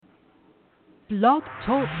Blog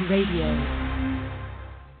Talk Radio.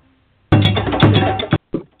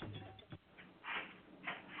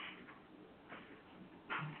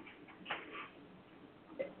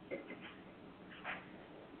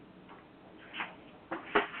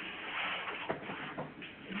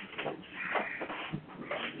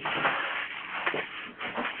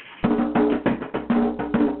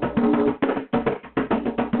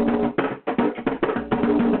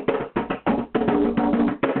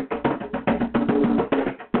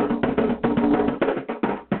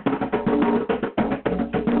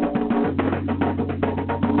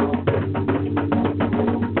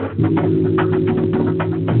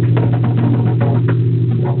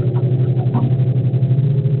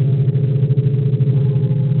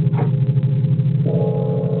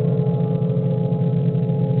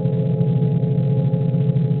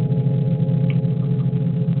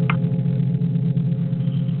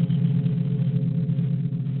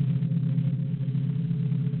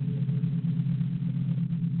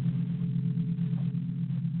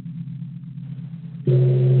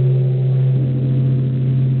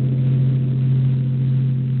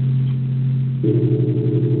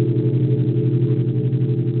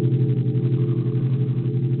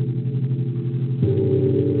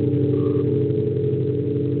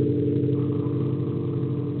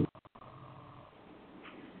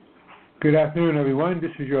 Good afternoon, everyone.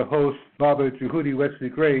 This is your host, Baba Jehudi Wesley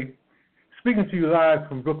Gray, speaking to you live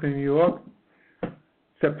from Brooklyn, New York,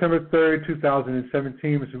 September 3rd,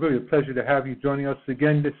 2017. It's really a pleasure to have you joining us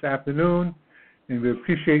again this afternoon, and we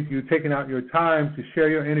appreciate you taking out your time to share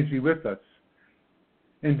your energy with us.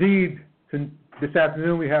 Indeed, this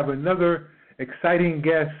afternoon we have another exciting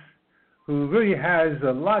guest who really has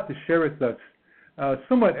a lot to share with us,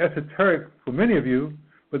 somewhat esoteric for many of you,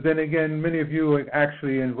 but then again, many of you are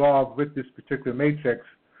actually involved with this particular matrix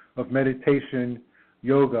of meditation,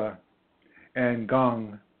 yoga, and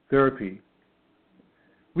Gong therapy.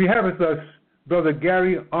 We have with us Brother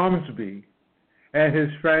Gary Ormsby and his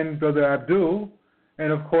friend Brother Abdul,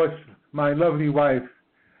 and of course my lovely wife,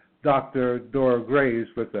 Dr. Dora Gray, is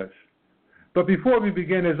with us. But before we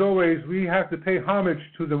begin, as always, we have to pay homage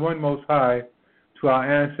to the One Most High, to our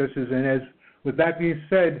ancestors, and with that being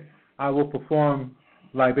said, I will perform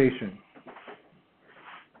libation.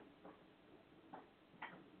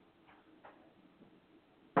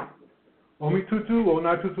 Omi tutu,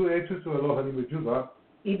 ona tutu e tutu aloha ni majuba.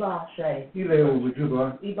 Iba she. Ileo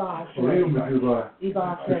majuba. Iba she. Orio majuba.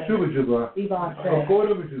 Iba she. Shuba juba. Iba she.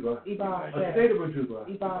 Okoda majuba. Iba she. Aseda majuba.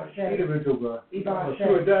 Iba she. Ida majuba. Iba she.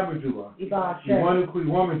 Asura majuba. Iba she. Iwanu ku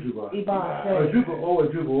iwa majuba. Iba she. Ajuba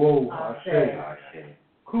o. Ashe.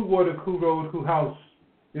 Ku water, ku road, ku house.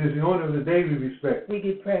 It is the owner of the day we respect. We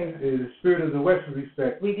give praise. It is the spirit of the west we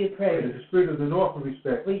respect. We give praise. It is the spirit of the north we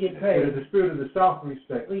respect. We give praise. It is the spirit of the south we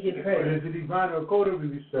respect. We give praise. It is the divine Okota we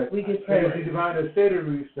respect. We give praise. It is the divine Aseda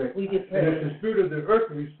we respect. We give It praise. is the spirit of the earth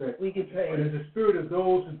we respect. We give praise. It is the spirit of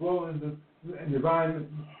those who dwell in divine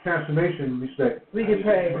transformation we respect. We give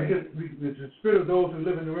praise. It is the spirit of those who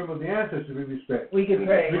live in the realm of the ancestors we respect. We give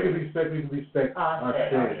praise. We can respect.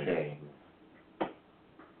 Ashe.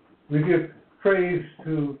 We give praise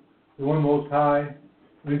to the One Most High.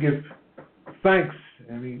 We give thanks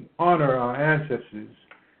and we honor our ancestors.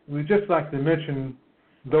 We'd just like to mention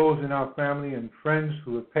those in our family and friends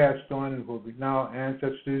who have passed on and who are now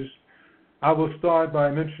ancestors. I will start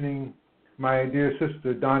by mentioning my dear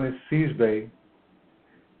sister, Donis Seasbay,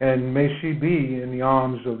 and may she be in the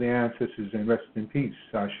arms of the ancestors and rest in peace.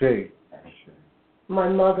 Ashe. My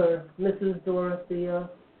mother, Mrs.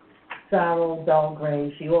 Dorothea Farrell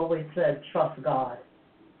Belgrave, she always said, trust God.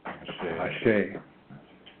 Ashe.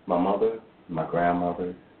 My mother, my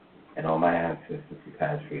grandmother, and all my ancestors who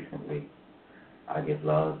passed recently, I give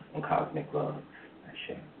love and cosmic love.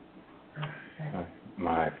 Ashe.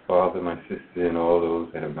 My father, my sister, and all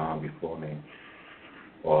those that have gone before me,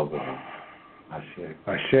 all of them. Ashe.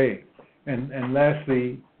 Ashe. And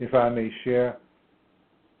lastly, if I may share,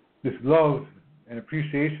 this love and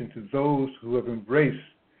appreciation to those who have embraced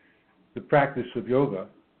the practice of yoga,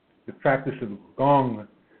 the practice of Gong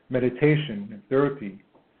meditation and therapy,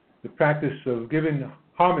 the practice of giving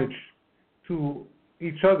homage to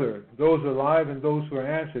each other, those alive and those who are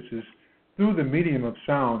ancestors, through the medium of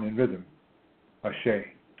sound and rhythm.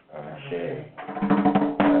 Ashe. Ashe.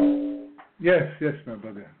 Yes, my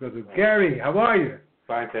brother. Brother Gary, how are you?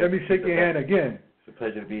 Fine, Let me shake your hand again. It's a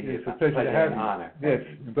pleasure to be here. It's a pleasure to have you. Honor. Yes,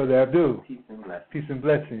 and Brother Abdul. Peace and blessings. Peace and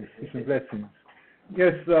blessings. Peace and blessings.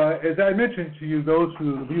 Yes, as I mentioned to you, those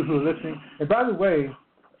of you who are listening, and by the way,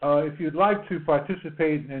 if you'd like to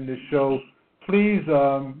participate in this show, please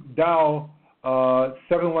dial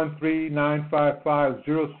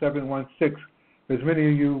 713-955-0716 as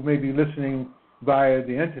many of you may be listening via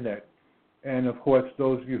the internet. And, of course,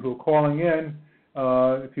 those of you who are calling in,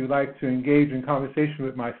 if you'd like to engage in conversation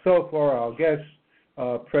with myself or our guests,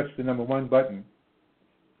 press the number 1 button.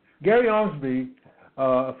 Gary Ormsby,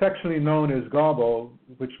 affectionately known as Garbo,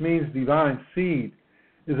 which means divine seed,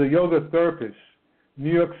 is a yoga therapist,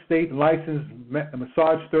 New York State licensed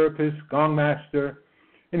massage therapist, Gong master,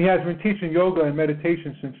 and he has been teaching yoga and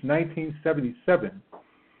meditation since 1977.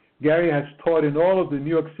 Gary has taught in all of the New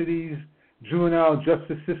York City's juvenile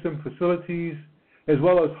justice system facilities, as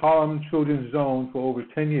well as Harlem Children's Zone for over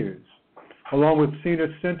 10 years, along with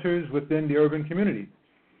senior centers within the urban community.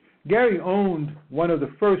 Gary owned one of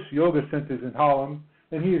the first yoga centers in Harlem,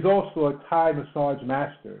 and he is also a Thai massage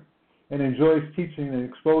master and enjoys teaching and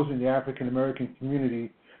exposing the African American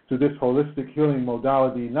community to this holistic healing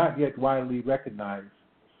modality not yet widely recognized.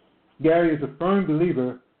 Gary is a firm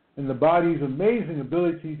believer in the body's amazing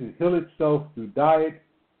ability to heal itself through diet,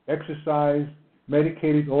 exercise,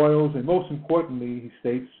 medicated oils, and most importantly, he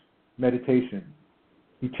states, meditation.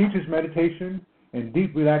 He teaches meditation and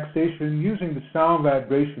deep relaxation using the sound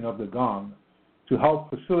vibration of the gong to help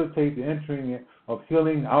facilitate the entering of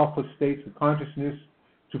healing alpha states of consciousness,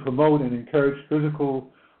 to promote and encourage physical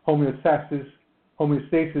homeostasis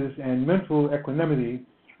and mental equanimity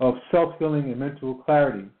of self-healing and mental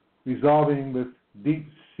clarity, resolving with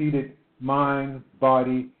deep-seated mind,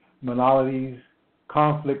 body, maladies,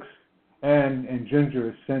 conflicts, and engender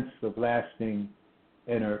a sense of lasting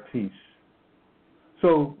inner peace.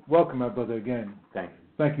 So, welcome, my brother, again. Thank you.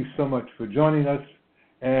 Thank you so much for joining us.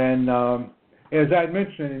 And as I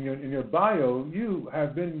mentioned in your bio, you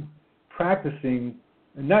have been practicing,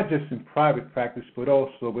 not just in private practice, but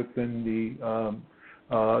also within the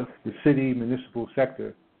city municipal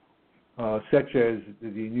sector, such as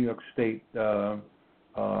the New York State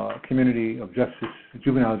Community of Justice,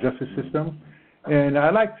 Juvenile Justice System. And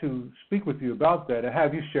I'd like to speak with you about that and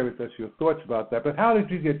have you share with us your thoughts about that. But how did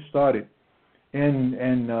you get started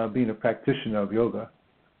in being a practitioner of yoga?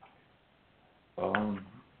 In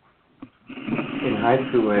high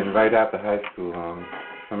school and right after high school, for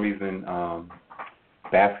some reason,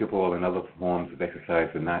 basketball and other forms of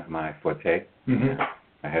exercise were not my forte. Mm-hmm.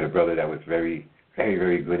 I had a brother that was very, very,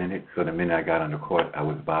 very good in it. So the minute I got on the court, I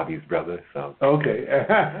was Bobby's brother. So okay.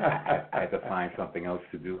 I had to find something else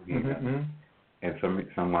to do. Mm-hmm. And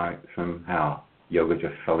somehow yoga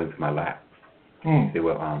just fell into my lap. Mm. There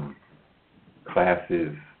were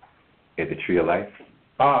classes at the Tree of Life,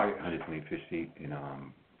 Ah, yes. 125th Street in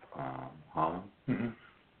Harlem. Mm-hmm.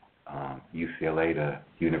 UCLA, the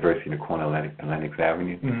University in the corner of Lenox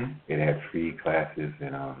Avenue. Mm-hmm. It had free classes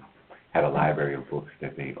and had a library of books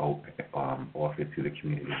that they offered to the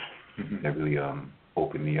community. Mm-hmm. That really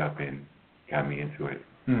opened me up and got me into it.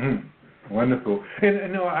 Mm-hmm. Wonderful.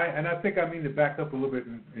 And I think I mean to back up a little bit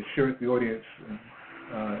and share with the audience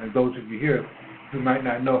and those of you here who might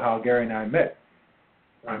not know how Gary and I met.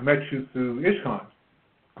 I met you through ISKCON.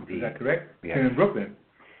 Is that correct? Yes. Here in Brooklyn.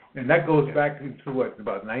 And that goes back into what,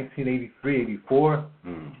 about 1983, 84?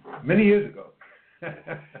 Many years ago.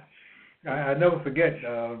 I never forget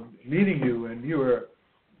meeting you, and you were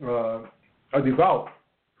a devotee,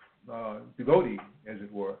 as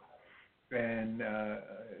it were. And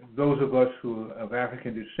those of us who are of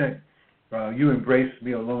African descent, you embraced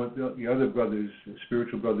me along with the other brothers,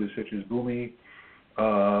 spiritual brothers such as Bhumi,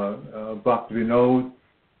 Bhakti Vinod,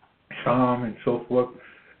 Sham, and so forth.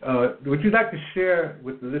 Would you like to share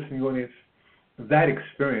with the listening audience that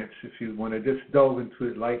experience, if you want to just delve into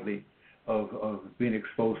it lightly, of being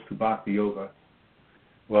exposed to Bhakti Yoga?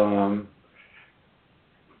 Well,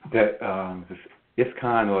 this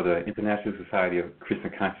ISKCON, or the International Society of Krishna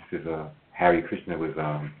Consciousness, Hare Krishna, was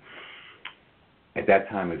at that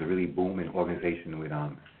time was a really booming organization with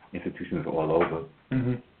institutions all over.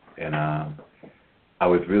 Mm-hmm. And I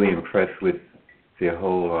was really impressed with their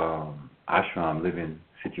whole ashram living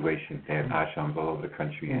situation. They had ashrams all over the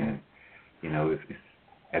country, and it's,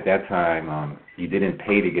 at that time you didn't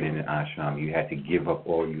pay to get in the ashram. You had to give up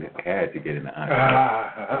all you had to get in the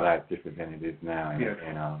ashram. A lot different than it is now. Yes.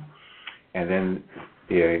 And then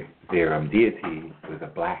their deity was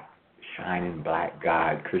a shining black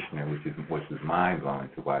god, Krishna, which was mind blowing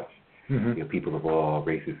to watch. Mm-hmm. People of all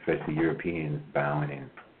races, especially Europeans, bowing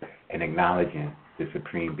and acknowledging the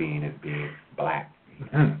supreme being as being black.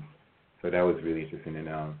 Mm-hmm. So that was really interesting. And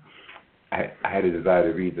I had a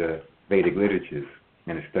desire to read the Vedic literatures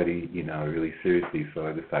and to study, really seriously. So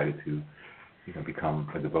I decided to, become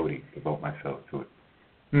a devotee, devote myself to it.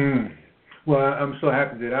 Mm. Well, I'm so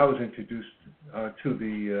happy that I was introduced to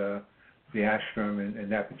the ashram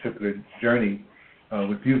and that particular journey,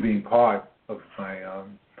 with you being part of my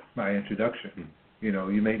my introduction. You know,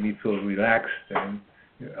 you make me feel relaxed, and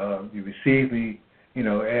you receive me, you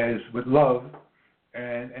know, as with love,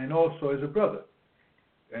 and also as a brother.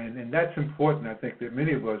 And that's important. I think that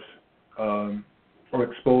many of us are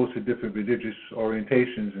exposed to different religious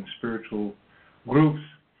orientations and spiritual groups,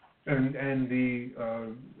 and the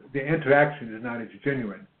interaction is not as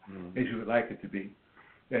genuine as you would like it to be,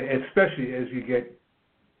 especially as you get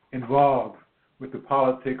involved with the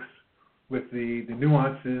politics, with the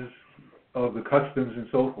nuances of the customs and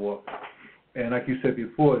so forth. And like you said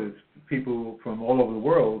before, there's people from all over the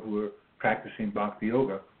world who are practicing Bhakti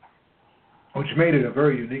Yoga, which made it a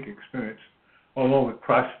very unique experience, along with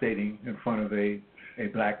prostrating in front of a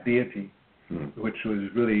black deity, which was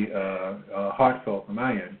really heartfelt from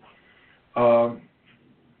my end.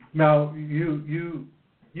 Now,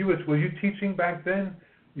 were you teaching back then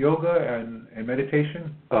yoga and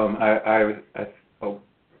meditation?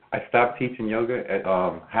 I stopped teaching yoga at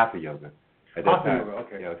Hatha Yoga. At that Hatha time, Yoga,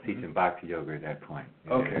 okay. Yeah, I was teaching Bhakti Yoga at that point.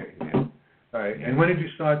 Okay. Yeah. All right. And when did you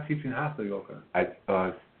start teaching Hatha Yoga? I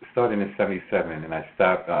started in '77, and I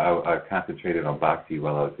stopped. I concentrated on Bhakti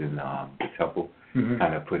while I was in the temple.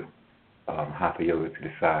 Kind of put Hatha Yoga to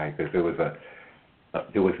the side because there was a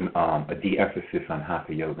de-emphasis on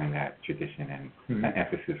Hatha Yoga in that tradition, and an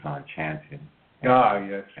emphasis on chanting.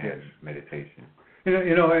 Yes. Meditation.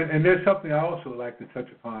 You know, and there's something I also like to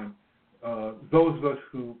touch upon. Those of us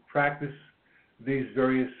who practice these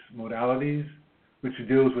various modalities, which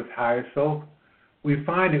deals with higher self, we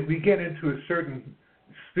find that we get into a certain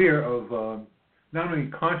sphere of not only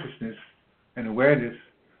consciousness and awareness,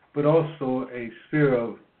 but also a sphere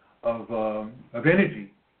of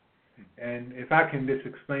energy. And if I can just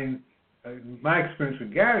explain, my experience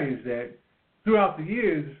with Gary is that throughout the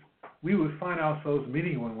years, we would find ourselves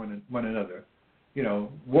meeting one another, you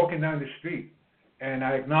know, walking down the street. And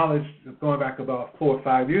I acknowledged, going back about 4 or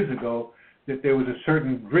 5 years ago, that there was a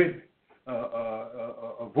certain grid,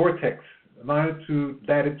 a vortex, longitude,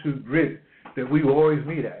 latitude grid that we would always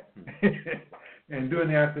meet at, and during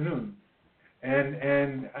the afternoon.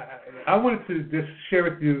 And I wanted to just share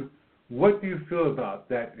with you, what do you feel about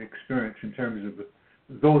that experience in terms of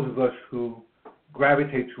those of us who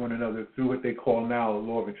gravitate to one another through what they call now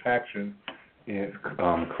law of attraction? Yeah,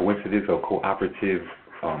 coincidence or cooperative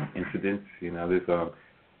incidents. You know, there's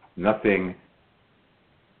nothing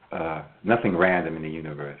random in the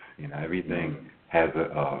universe. You know, everything has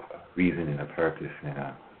a reason and a purpose,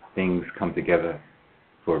 and things come together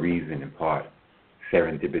for a reason in part,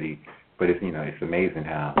 serendipity. But it's, you know, it's amazing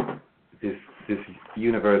how this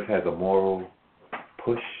universe has a moral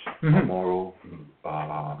push, a moral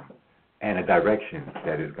and a direction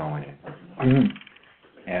that is going in.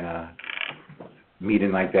 And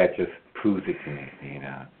meeting like that just proves it to me, you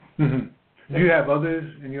know. Do you have others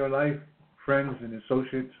in your life, friends and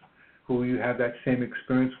associates, who you have that same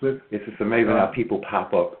experience with? It's just amazing how people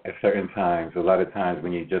pop up at certain times. A lot of times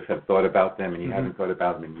when you just have thought about them and you haven't thought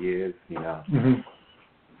about them in years, you know,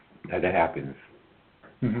 that happens.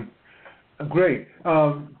 Great.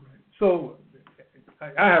 So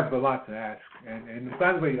I have a lot to ask, and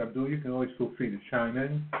by the way, Abdul, you can always feel free to chime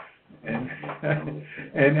in,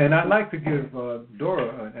 and I'd like to give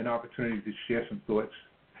Dora an opportunity to share some thoughts.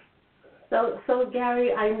 So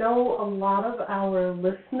Gary, I know a lot of our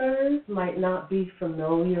listeners might not be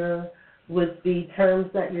familiar with the terms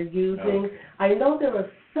that you're using. Okay. I know there are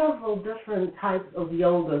several different types of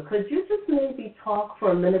yoga. Could you just maybe talk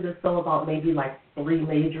for a minute or so about maybe like 3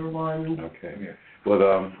 major ones? Okay. Yeah. Well,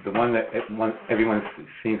 the one that everyone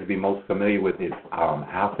seems to be most familiar with is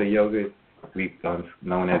Hatha Yoga,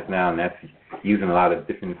 known as now, and that's using a lot of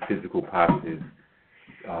different physical postures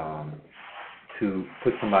to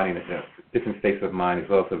put somebody in different states of mind. Is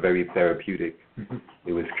also very therapeutic.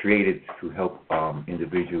 It was created to help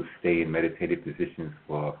individuals stay in meditative positions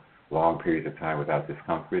for long periods of time without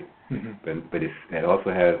discomfort. But it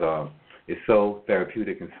also has it's so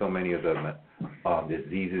therapeutic in so many of the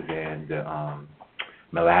diseases and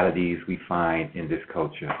maladies we find in this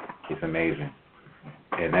culture. It's amazing.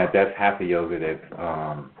 And that's Hatha Yoga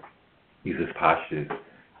that uses postures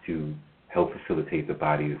to help facilitate the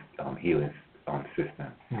body's healing system.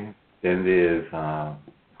 Then there's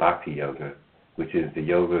Bhakti Yoga, which is the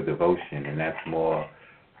yoga of devotion, and that's more,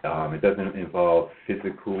 it doesn't involve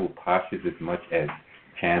physical postures as much as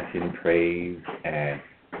chanting, praise, and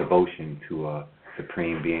devotion to a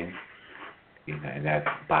supreme being, you know, and that's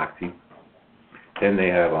Bhakti. Then they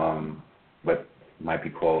have what might be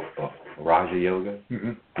called Raja Yoga,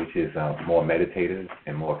 which is more meditative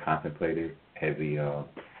and more contemplative, heavy,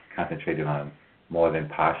 concentrated on more than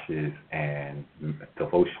postures and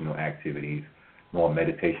devotional activities, more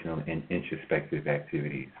meditational and introspective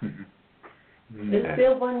activities. Is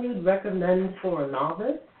there one you'd recommend for a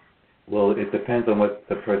novice? Well, it depends on what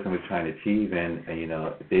the person was trying to achieve, and you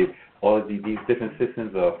know, all of these different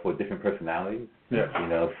systems are for different personalities. Yes. You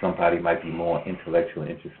know, somebody might be more intellectual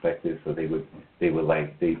and introspective, so they would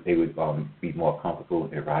be more comfortable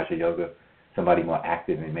in Raja Yoga. Somebody more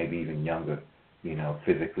active and maybe even younger, you know,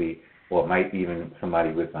 physically, or might even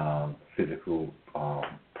somebody with physical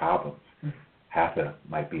problems. Hatha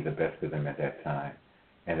might be the best for them at that time.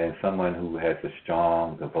 And then someone who has a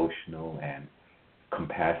strong devotional and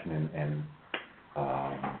compassion and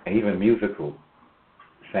even musical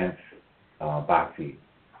sense, bhakti,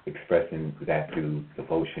 expressing that through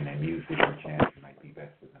devotion and music and chant might be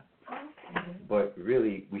best for them. But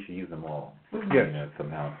really, we should use them all. Yes. You know,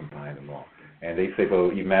 somehow combine them all. And they say,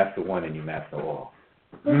 well, you master one and you master all.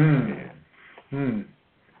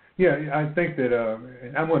 Yeah, I think that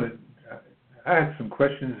I had some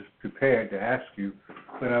questions prepared to ask you,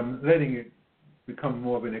 but I'm letting it become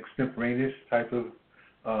more of an extemporaneous type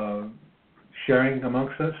of sharing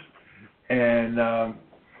amongst us. And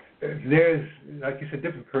there's, like you said,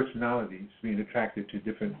 different personalities being attracted to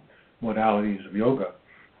different modalities of yoga.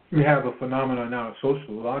 We have a phenomenon now, a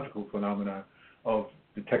sociological phenomenon of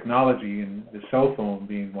the technology and the cell phone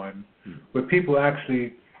being one, where people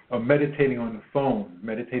actually are meditating on the phone,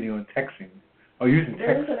 meditating on texting, or using text.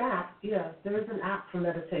 There is an app, yes. There is an app for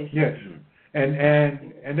meditation. Yes. And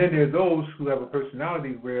then there are those who have a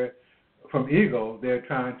personality where, from ego, they're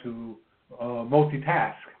trying to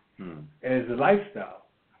multitask as a lifestyle.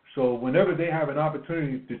 So whenever they have an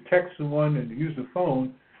opportunity to text someone and to use the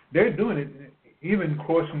phone, they're doing it, even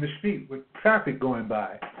crossing the street with traffic going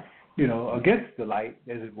by, you know, against the light,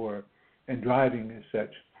 as it were, and driving as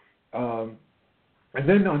such. And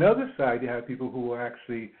then on the other side, you have people who are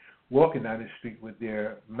actually walking down the street with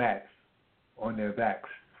their mats on their backs,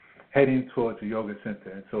 heading towards the yoga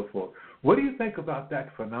center and so forth. What do you think about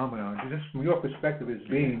that phenomenon, just from your perspective as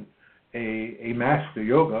being a master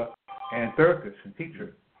yoga and therapist and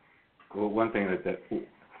teacher? Well, one thing that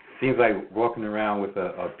seems like walking around with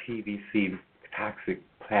a PVC toxic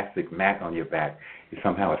plastic mat on your back is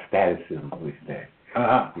somehow a status symbol these days.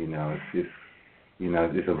 You know, it's just, you know,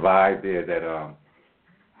 there's a vibe there that,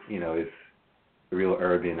 you know, it's real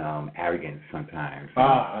urban arrogance sometimes.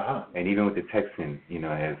 And even with the texting, you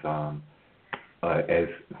know, as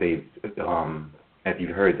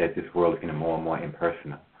you've heard that this world is getting more and more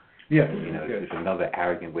impersonal. Yes. You know, it's another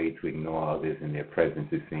arrogant way to ignore others and their presence,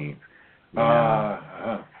 it seems.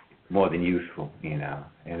 More than useful, you know.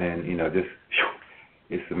 And then, you know, just,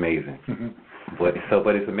 it's amazing. But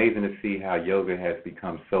it's amazing to see how yoga has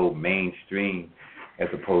become so mainstream, as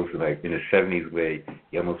opposed to like in the 70s where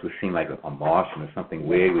you almost would seem like a Martian or something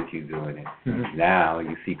weird with you doing it. Now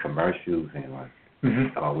you see commercials and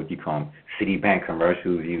what you call them, Citibank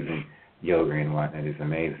commercials using yoga and whatnot. It's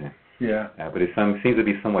amazing. Yeah. But it seems to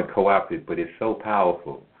be somewhat co-opted, but it's so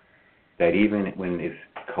powerful that even when it's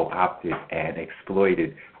co-opted and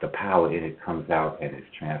exploited, the power in it comes out and it's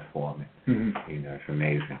transforming. You know, it's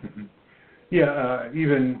amazing. Yeah,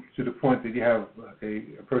 even to the point that you have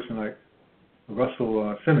a person like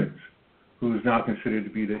Russell Simmons, who's now considered to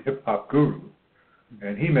be the hip-hop guru,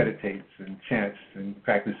 and he meditates and chants and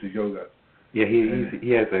practices yoga. Yeah,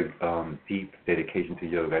 he has a deep dedication to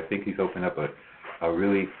yoga. I think he's opened up a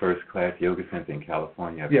really first-class yoga center in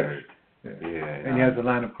California, I've heard. Yeah, and he has a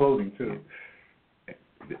line of clothing, too.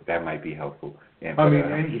 That might be helpful. About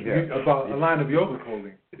a line of yoga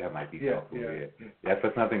clothing. That might be helpful, That's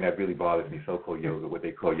something that really bothers me, so-called yoga, what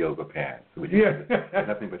they call yoga pants, which is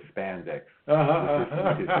nothing but spandex,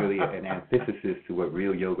 which is really an antithesis to what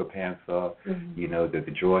real yoga pants are. You know, the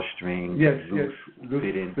drawstring, loose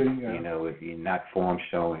fitting, you know, not form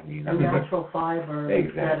showing. You know, a natural fiber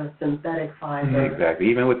instead of synthetic fiber. Exactly.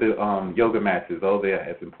 Even with the yoga mats, although they're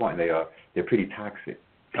as important, they're pretty toxic.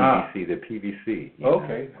 PVC, they're PVC. You know?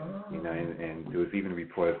 You know, and there was even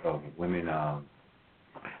reports of women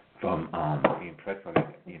from being pressed on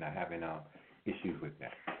it, you know, having issues with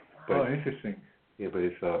that. But, interesting. Yeah, but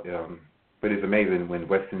it's amazing when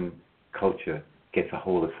Western culture gets a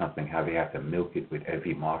hold of something, how they have to milk it with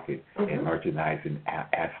every market and merchandising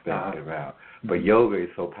aspect around. But yoga is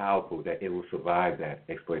so powerful that it will survive that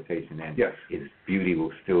exploitation, and its beauty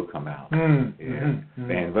will still come out.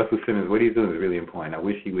 And Russell Simmons, what he's doing is really important. I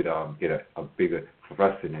wish he would get a bigger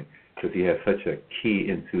thrust in it, because he has such a key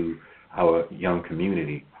into our young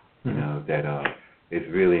community, you know, that it's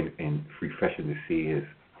really refreshing to see his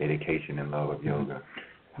dedication and love of yoga.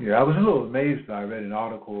 Yeah, I was a little amazed. I read an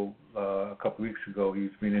article a couple of weeks ago. He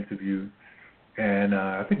was being interviewed, and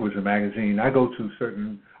I think it was a magazine. I go to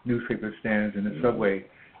certain newspaper stands in the subway,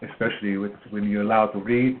 especially when you're allowed to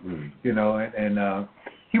read, you know, and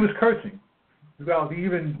he was cursing. Well, he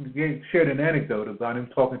even shared an anecdote about him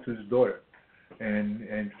talking to his daughter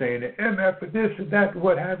and saying, MF for this and that,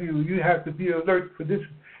 what have you, you have to be alert for this.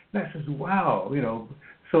 And I says, wow, you know.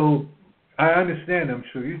 So I understand, I'm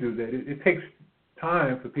sure you do, that it takes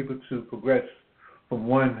time for people to progress from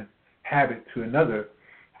one habit to another.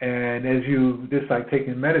 And as you, just like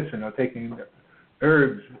taking medicine or taking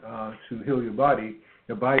herbs to heal your body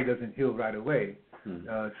doesn't heal right away,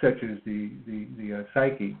 such as the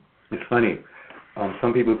psyche. It's funny.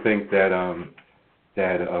 Some people think that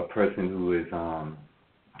that a person who is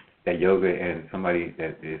that yoga and somebody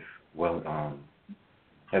that is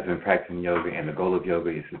has been practicing yoga and the goal of yoga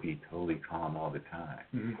is to be totally calm all the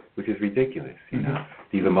time, which is ridiculous. You know,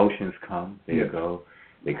 these emotions come, they go,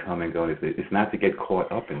 they come and go. It's not to get caught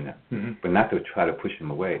up in them, but not to try to push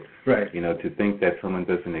them away. Right. You know, to think that someone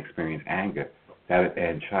doesn't experience anger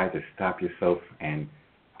and try to stop yourself and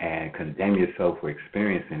condemn yourself for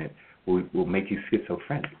experiencing it will make you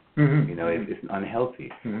schizophrenic. You know, it's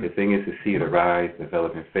unhealthy. The thing is to see it arise,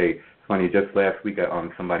 develop, and fade. It's funny, just last week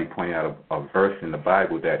somebody pointed out a verse in the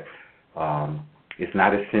Bible that it's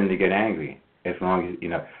not a sin to get angry as long as, you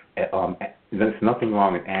know, there's nothing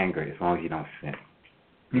wrong with anger as long as you don't sin.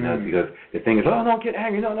 You know, because the thing is, oh, don't get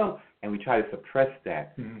angry, no. And we try to suppress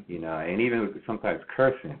that, you know, and even sometimes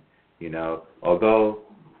cursing, you know, although,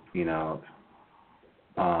 you know,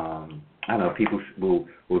 I don't know, people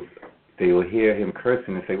they will hear him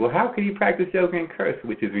cursing and say, well, how can you practice yoga and curse,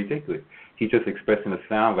 which is ridiculous. He's just expressing a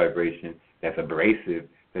sound vibration that's abrasive,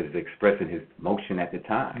 that is expressing his motion at the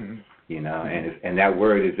time, you know, and that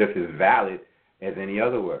word is just as valid as any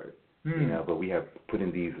other word, you know, but we have put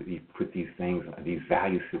these things, these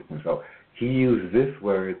value systems. So he used this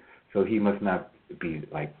word, so he must not be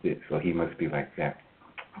like this, so he must be like that.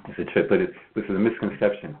 It's a trip, but it's a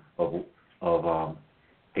misconception of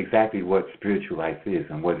exactly what spiritual life is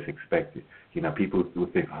and what is expected. You know, people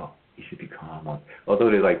would think, oh, he should be calm. Although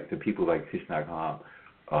they like the people like Thich Nhat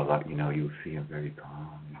Hanh, like, you know, you'll see him very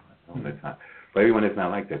calm all the time. But everyone is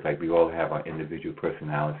not like that. Like, we all have our individual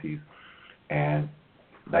personalities, and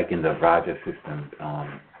like in the Raja system,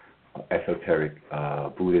 esoteric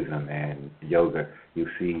Buddhism and yoga, you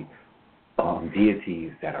see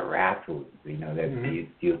deities that are wrathful, you know,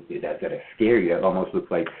 that are scary, that almost look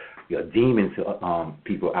like a demon to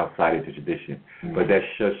people outside of the tradition. But that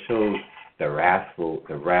just shows the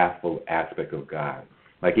wrathful aspect of God.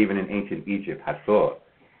 Like even in ancient Egypt, Hathor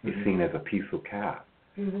is seen as a peaceful cow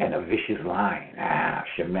and a vicious lion,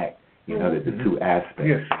 Shemek. You know, the two aspects.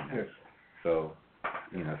 Yes, you know? So,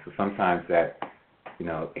 you know, so sometimes that, you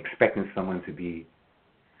know, expecting someone to be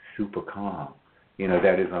super calm, you know,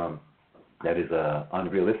 that is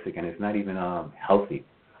unrealistic, and it's not even healthy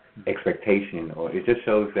expectation, or it just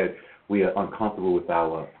shows that we are uncomfortable with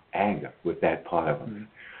our anger, with that part of us.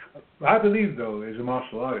 I believe, though, as a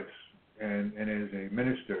martial artist and as a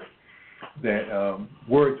minister, that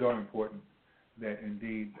words are important, that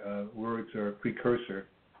indeed words are a precursor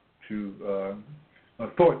to,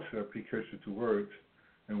 thoughts are a precursor to words,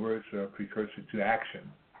 and words are a precursor to action.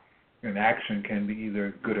 And action can be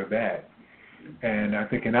either good or bad. And I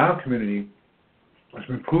think in our community, it's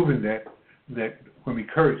been proven that when we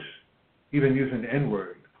curse, even using the N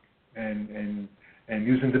word and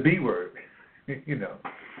using the B word, you know,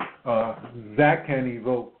 that can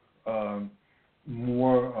evoke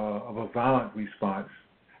more of a violent response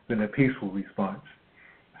than a peaceful response.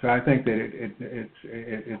 So I think that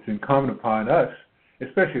it's incumbent upon us,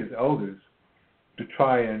 especially as elders, to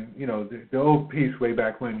try and, you know, the old piece way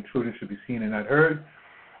back when, children should be seen and not heard.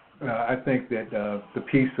 I think that the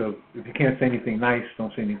piece of, if you can't say anything nice,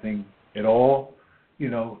 don't say anything at all, you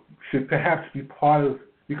know, should perhaps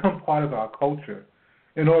become part of our culture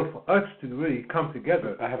in order for us to really come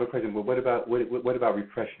together. I have a question, but what about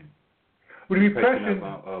repression? Repression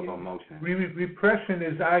of emotion. Repression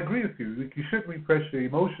is, I agree with you. You shouldn't repress your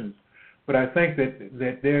emotions, but I think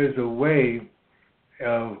that there's a way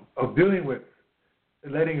of dealing with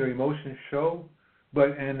letting your emotions show, but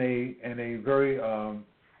in a very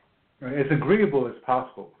as agreeable as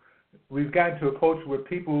possible. We've gotten to a culture where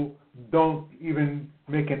people don't even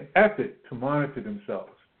make an effort to monitor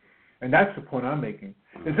themselves, and that's the point I'm making.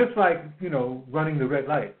 It's just like, you know, running the red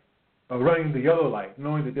light or running the yellow light,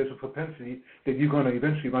 knowing that there's a propensity that you're going to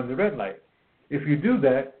eventually run the red light. If you do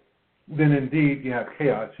that, then indeed you have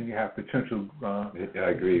chaos and you have potential I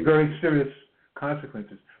agree. very serious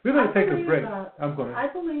consequences. We're going to take a break. I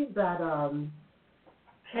believe that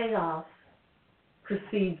chaos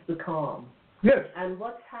precedes the calm. Yes. And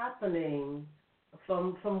what's happening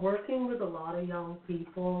from working with a lot of young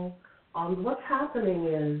people, what's happening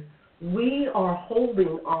is we are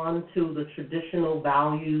holding on to the traditional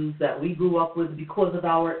values that we grew up with because of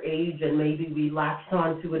our age, and maybe we latched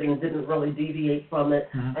onto it and didn't really deviate from it,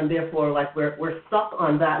 and therefore, like, we're stuck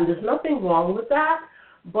on that. And there's nothing wrong with that.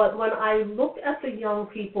 But when I look at the young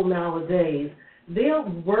people nowadays, they're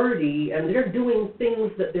wordy and they're doing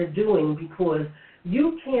things that they're doing because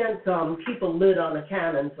you can't keep a lid on a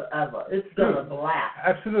cannon forever. It's going to blast.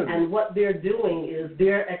 Absolutely. And what they're doing is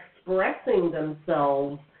they're expressing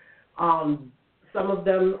themselves. Some of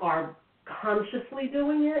them are consciously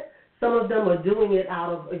doing it. Some of them are doing it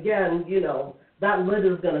out of, again, that lid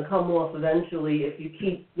is going to come off eventually if you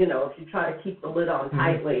keep, if you try to keep the lid on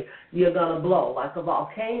tightly, you're going to blow like a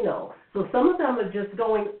volcano. So some of them are just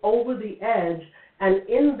going over the edge, and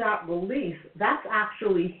in that release, that's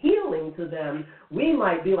actually healing to them. We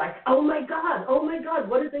might be like, oh my God,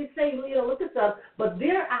 what did they say? Look at them. But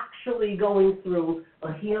they're actually going through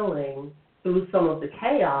a healing through some of the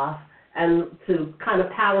chaos. And to kind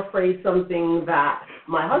of paraphrase something that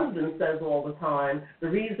my husband says all the time, the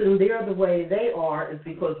reason they're the way they are is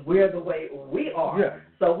because we're the way we are. Yeah.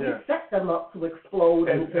 So we set them up to explode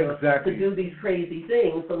and exactly. to do these crazy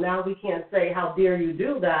things. So now we can't say, how dare you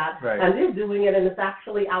do that? Right. And they're doing it, and it's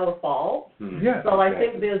actually our fault. Yeah, so I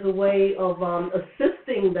think there's a way of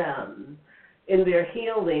assisting them in their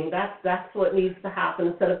healing. That's what needs to happen.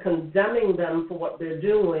 Instead of condemning them for what they're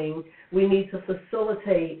doing, we need to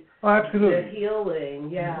facilitate their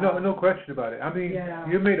healing. Yeah. No question about it. I mean,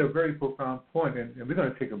 you made a very profound point, and we're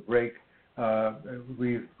going to take a break.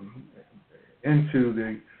 We've into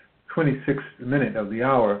the 26th minute of the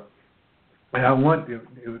hour, and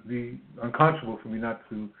it would be unconscionable for me not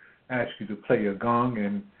to ask you to play your gong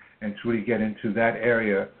and to really get into that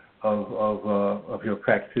area of your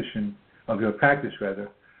practice rather.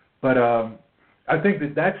 But I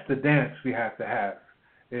think that's the dance we have to have,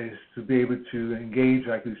 is to be able to engage,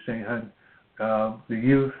 like we were saying, the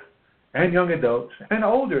youth and young adults and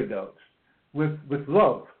older adults with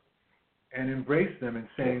love and embrace them and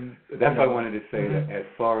saying. That's what I wanted to say. That as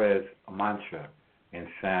far as a mantra and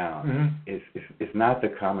sound, it's not the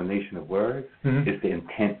combination of words; it's the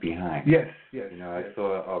intent behind it. Yes. I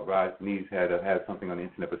saw Raj Nees had something on the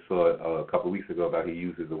internet. I saw a couple of weeks ago about he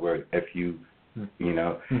uses the word "fu."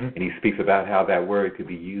 And he speaks about how that word could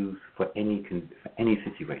be used for any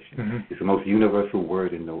situation. It's the most universal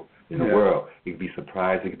word in the world. It could be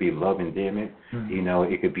surprise, it could be love, endearment,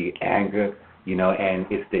 it could be anger, and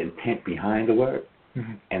it's the intent behind the word.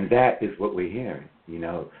 And that is what we're hearing,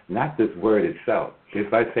 not this word itself.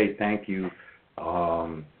 If I say thank you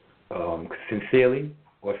sincerely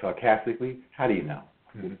or sarcastically, how do you know?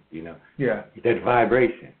 That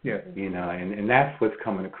vibration, and that's what's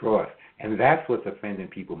coming across. And that's what's offending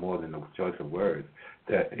people more than the choice of words.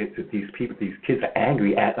 That these kids are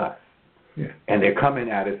angry at us, and they're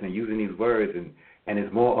coming at us and using these words, and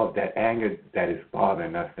it's more of that anger that is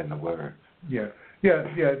bothering us than the words.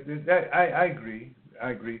 I agree.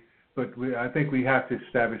 But I think we have to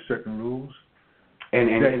establish certain rules, and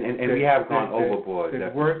we have gone overboard.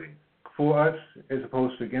 That work for us as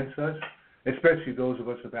opposed to against us, especially those of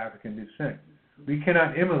us of African descent. We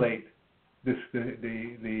cannot emulate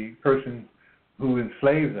the person who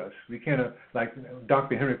enslaved us. We cannot, like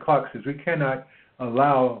Dr. Henry Clark says, we cannot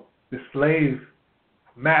allow the slave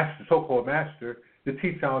master, so-called master, to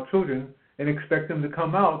teach our children and expect them to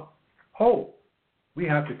come out whole. We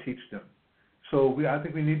have to teach them. So I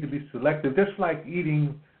think we need to be selective, just like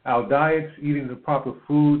eating our diets, eating the proper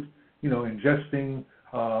food, ingesting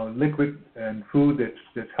liquid and food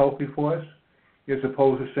that's healthy for us, as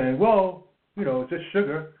opposed to saying, well, it's just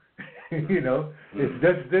sugar. It's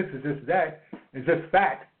just this, it's just that, it's just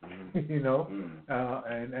fat,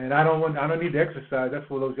 and I don't need to exercise. That's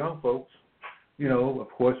for those young folks, Of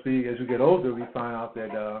course, as we get older, we find out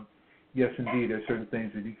that yes, indeed, there are certain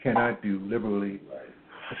things that you cannot do liberally.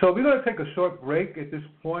 So we're going to take a short break at this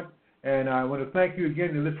point, and I want to thank you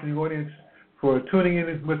again, the listening audience, for tuning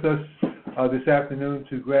in with us this afternoon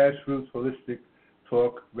to Grassroots Holistic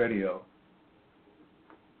Talk Radio.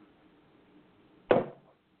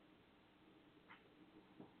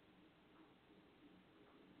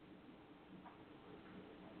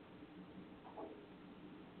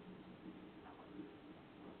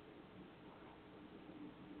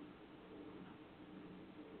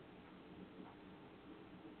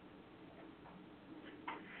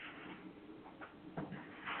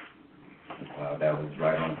 Wow, that was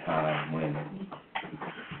right on time when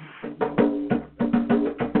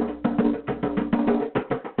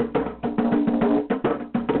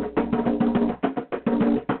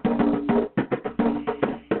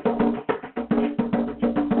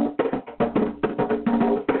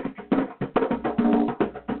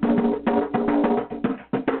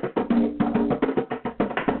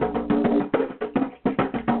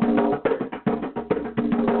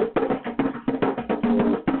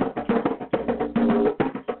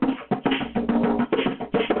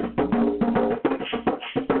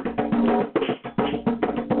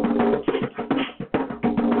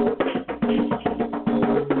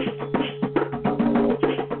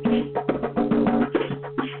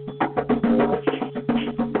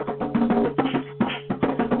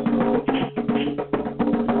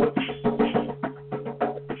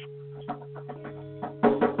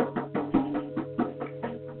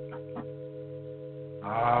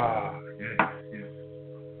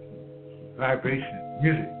vibration,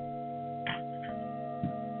 music.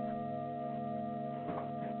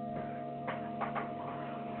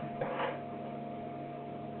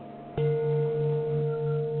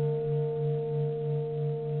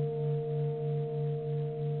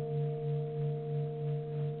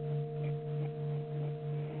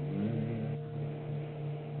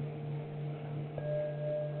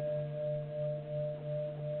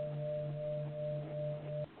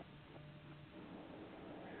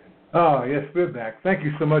 Oh, yes, we're back. Thank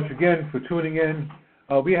you so much again for tuning in.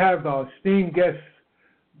 We have our esteemed guest,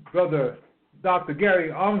 Brother Dr. Gary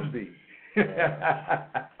Ormsby.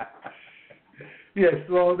 Yes,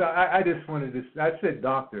 well, I just wanted to, I said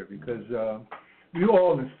doctor because we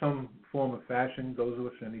all, in some form or fashion, those of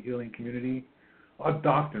us in the healing community, are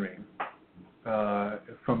doctoring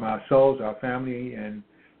from ourselves, our family, and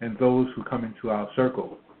those who come into our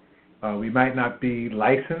circle. We might not be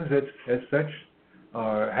licensed as such,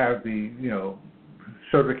 or have the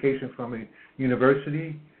certification from a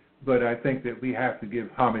university, but I think that we have to give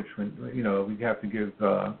homage when we have to give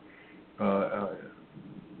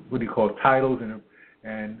what do you call titles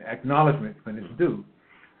and acknowledgement when it's due.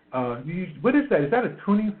 What is that? Is that a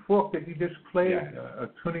tuning fork that you just played? Yeah. A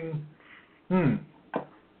tuning, and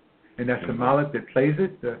that's the mallet that plays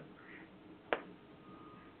it.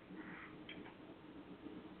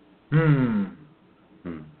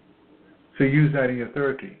 So you use that in your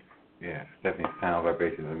therapy? Yeah, definitely. Sound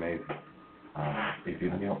vibration is amazing. If you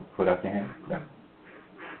put up your hand. Yeah.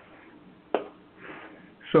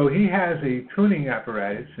 So he has a tuning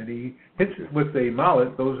apparatus, and he hits it with a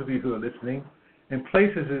mallet, those of you who are listening, and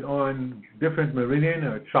places it on different meridian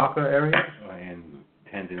or chakra areas. And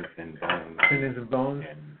tendons and bones. Tendons and bones.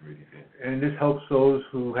 And this helps those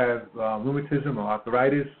who have rheumatism or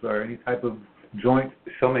arthritis or any type of joint.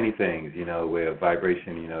 So many things, where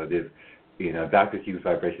vibration, there's, doctors use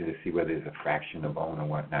vibration to see whether there's a fraction of bone or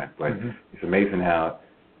whatnot. But it's amazing how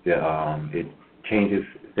it changes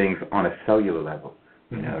things on a cellular level.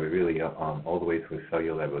 It really all the way to a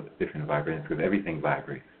cellular level, different vibrations, because everything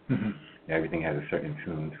vibrates. Everything has a certain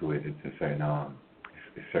tune to it. It's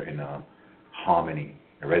a certain harmony,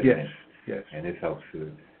 a resonance. Yes. And this helps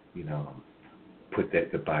to, put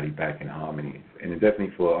the body back in harmony. And it's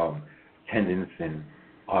definitely for tendons and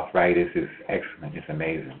arthritis is excellent. It's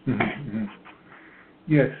amazing.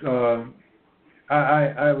 Yes,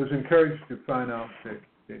 I was encouraged to find out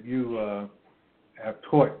that you have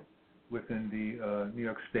taught within the New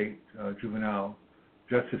York State juvenile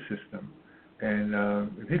justice system, and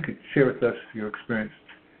if you could share with us your experience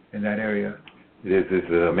in that area. There's this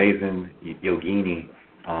amazing yogini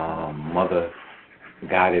mother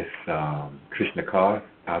goddess Krishna Kaur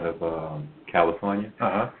out of California,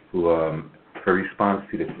 who her response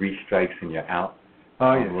to the 3 strikes and you're out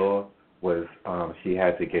law was she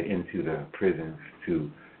had to get into the prisons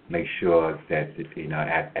to make sure that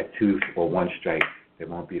at 2 or 1 strike there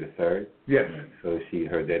won't be the 3rd. Yes. So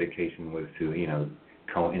her dedication was to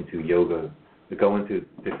go into yoga, to go into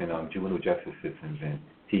different juvenile justice systems and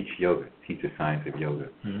teach yoga, teach the science of yoga.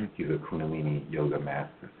 She's a Kundalini yoga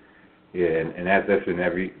master. Yeah, and that's been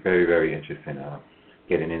very, very interesting.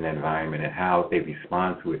 Getting in that environment and how they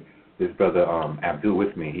respond to it. This brother Abdul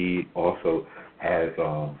with me, he also has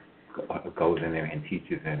goes in there and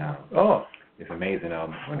teaches, and it's amazing.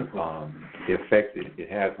 Wonderful. The effect it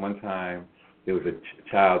has. One time there was a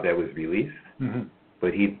child that was released,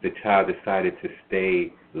 but the child decided to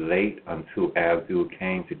stay late until Abdul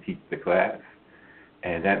came to teach the class,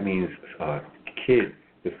 and that means kid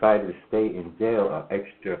decided to stay in jail an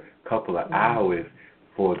extra couple of hours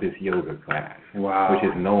for this yoga class, which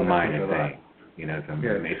is no minor thing. It's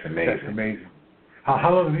amazing. That's amazing.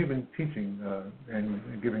 How long have you been teaching and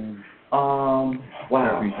giving?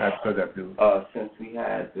 Since we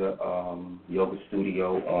had the yoga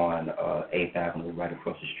studio on 8th Avenue, right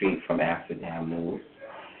across the street from Amsterdam News,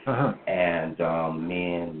 and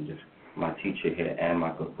me and just my teacher here and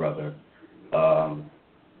my good brother, I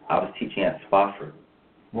was teaching at Spofford.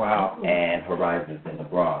 And Horizons in the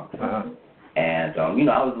Bronx. And,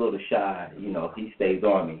 I was a little shy. He stays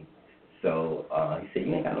on me. So he said,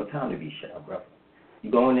 you ain't got no time to be shy, brother.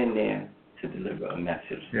 You're going in there to deliver a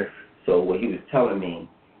message. Yes. So what he was telling me,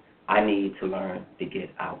 I need to learn to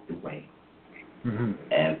get out the way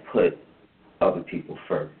and put other people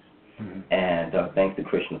first. And thanks to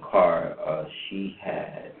Krishna Kaur, she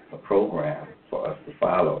had a program for us to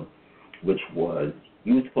follow, which was,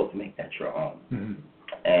 you were supposed to make that your own.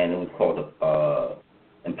 And it was called a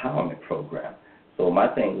empowerment program. So my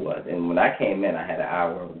thing was, and when I came in, I had an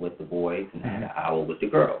hour with the boys and I had an hour with the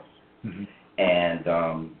girls. And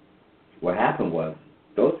what happened was,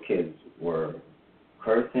 those kids were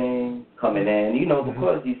cursing, coming in, you know,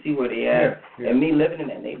 because you see where they at. And me living in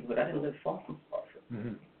that neighborhood, I didn't live far from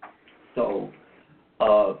Spofford. So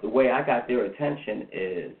the way I got their attention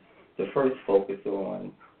is to first focus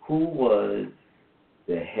on who was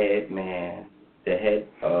the head man, the head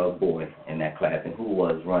boy in that class, and who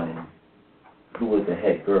was the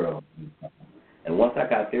head girl. And once I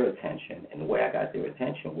got their attention, and the way I got their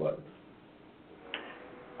attention was,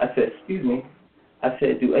 I said, excuse me, I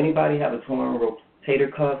said, do anybody have a torn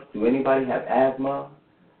rotator cuff? Do anybody have asthma?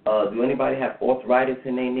 Do anybody have arthritis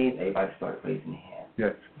in their knees? Everybody started raising their hand.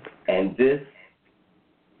 Yes. And this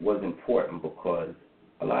was important because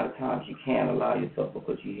a lot of times you can't allow yourself,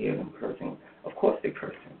 because you hear them cursing. Of course they're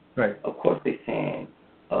cursing. Right. Of course they're saying,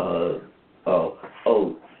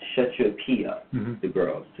 shut your pee up, the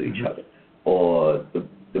girls to each other. Or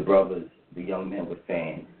the brothers, the young men were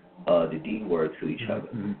saying the D word to each other.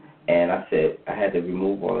 And I said I had to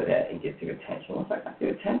remove all of that and get their attention. Once I got their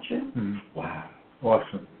attention, wow.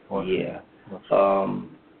 Awesome. Yeah.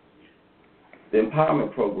 Awesome. The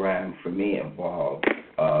empowerment program for me involved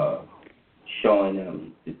showing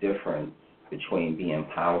them the difference between being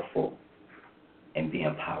powerful and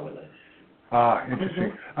being powerless.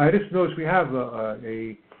 Interesting. I just noticed we have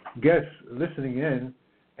a guest listening in,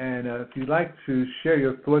 and if you'd like to share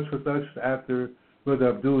your thoughts with us after Brother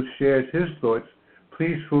Abdul shares his thoughts,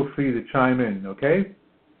 please feel free to chime in, okay?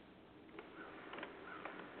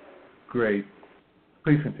 Great.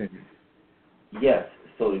 Please continue. Yes,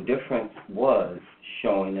 so the difference was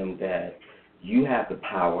showing them that you have the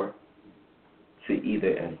power to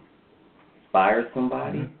either inspire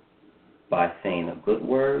somebody by saying a good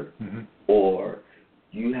word, or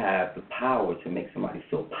you have the power to make somebody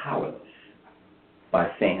feel powerless by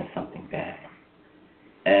saying something bad.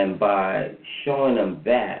 And by showing them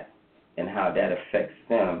that and how that affects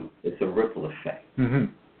them, it's a ripple effect.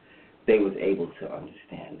 They was able to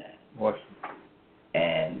understand that. Awesome.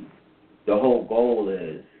 And the whole goal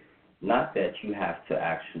is not that you have to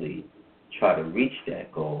actually try to reach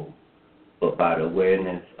that goal, but by the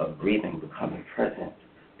awareness of breathing, becoming present,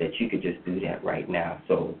 that you could just do that right now.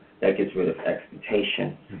 So that gets rid of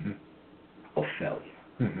expectations or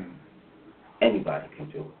failure. Anybody can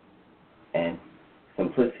do it. And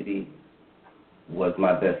simplicity was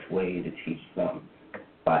my best way to teach them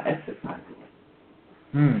by exercising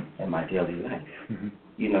it in my daily life.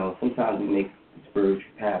 You know, sometimes we make the spiritual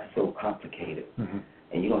path so complicated,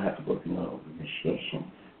 and you don't have to go through no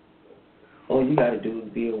initiations. All you got to do is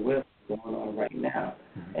be aware of what's going on right now.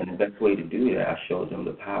 And the best way to do that, I showed them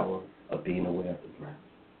the power of being aware of the breath.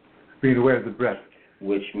 Being aware of the breath.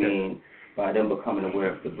 Which means by them becoming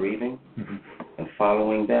aware of the breathing and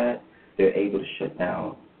following that, they're able to shut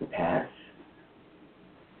down the past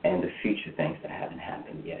and the future things that haven't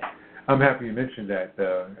happened yet. I'm happy you mentioned that.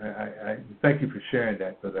 I thank you for sharing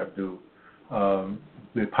that, Brother Abdul.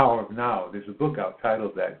 The Power of Now. There's a book out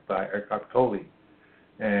titled that by Eckhart Tolle,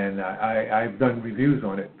 and I've done reviews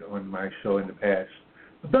on it on my show in the past.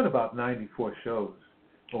 I've done about 94 shows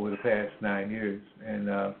over the past 9 years, and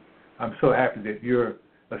I'm so happy that you're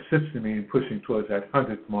assisting me in pushing towards that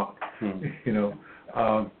 100th mark. You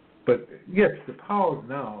know, but yes, the power of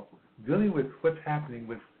now, dealing with what's happening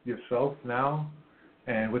with yourself now,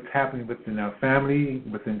 and what's happening within our family,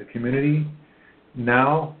 within the community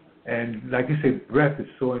now, and like you say, breath is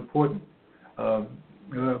so important.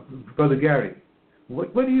 Brother Gary,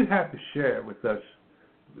 what do you have to share with us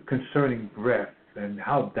concerning breath and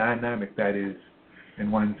how dynamic that is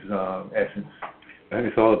in one's essence?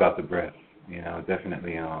 It's all about the breath. You know,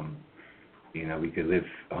 definitely. You know, we could live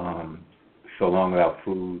so long without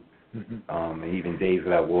food, and even days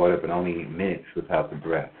without water, but only minutes without the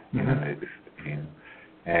breath. You know,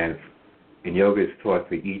 and in yoga, it's taught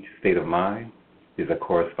for each state of mind is a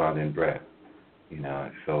corresponding breath. You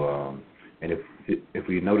know, so and if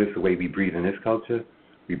we notice the way we breathe in this culture,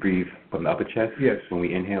 we breathe from the upper chest. Yes. When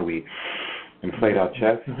we inhale, we inflate our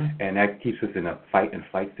chest, and that keeps us in a fight and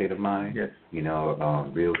flight state of mind. Yes. You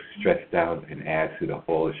know, real stressed out, and adds to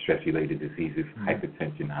all the stress-related diseases,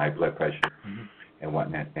 hypertension, high blood pressure, and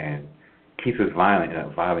whatnot, and keeps us violent in a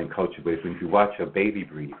violent culture. But if you watch a baby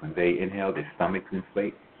breathe, when they inhale, their stomachs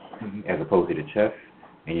inflate, as opposed to the chest,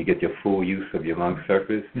 and you get your full use of your lung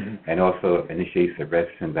surface, and also initiates a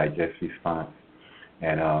rest and digest response.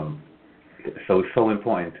 And so it's so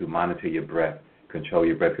important to monitor your breath, control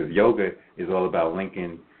your breath, because yoga is all about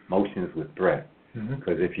linking motions with breath.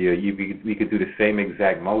 Because if we could do the same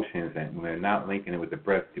exact motions, and we're not linking it with the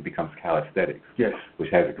breath, it becomes calisthenics,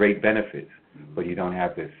 which has great benefits, but you don't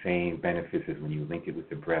have the same benefits as when you link it with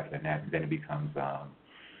the breath, and then it becomes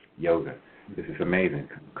yoga. This is amazing.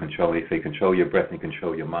 They say control your breath and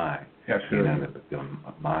control your mind. Absolutely. You know,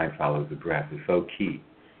 the mind follows the breath. It's so key.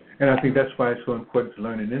 And I think that's why it's so important to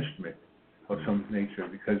learn an instrument of some nature,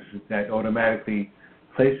 because that automatically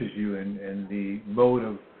places you in the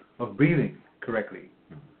mode of breathing correctly,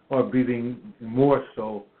 or breathing more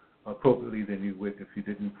so appropriately than you would if you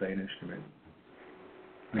didn't play an instrument.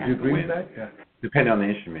 Would you agree with that? Yeah. Depending on the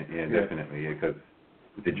instrument, yeah, definitely. Because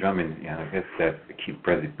with the drumming, I guess that keep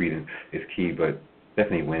breathing is key, but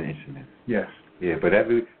definitely wind instruments. Yes. Yeah, but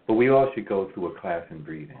we all should go through a class in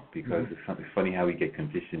breathing, because it's funny how we get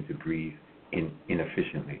conditioned to breathe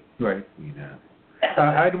inefficiently. Right. You know.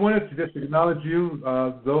 I wanted to just acknowledge you,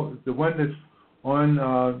 the one that's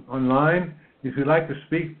online. If you'd like to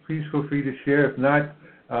speak, please feel free to share. If not,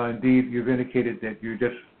 indeed, you've indicated that you're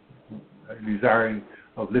just desiring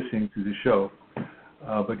of listening to the show,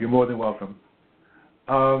 but you're more than welcome.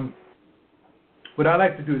 What I'd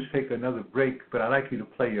like to do is take another break, but I'd like you to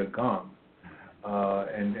play your gong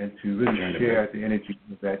and to really share the energy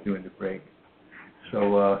of that during the break.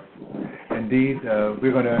 So, indeed,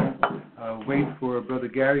 we're going to wait for Brother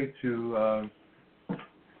Gary to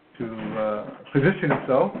position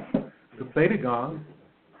himself to play the gong,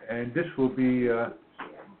 and this will be a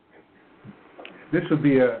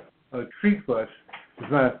treat for us. As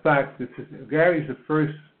a matter of fact, Gary's the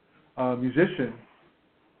first musician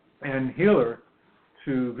and healer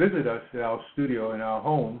to visit us at our studio in our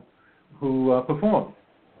home who performed.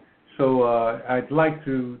 So I'd like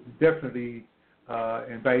to definitely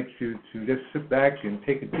invite you to just sit back and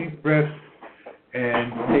take a deep breath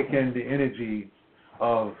and take in the energy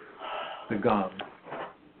of the gong.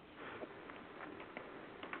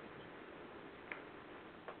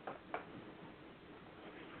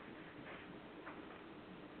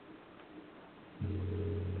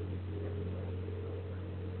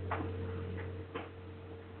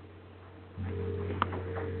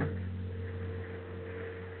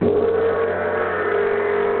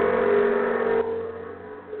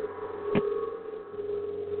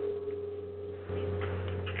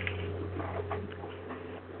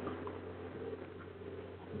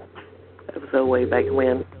 So way back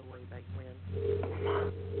when.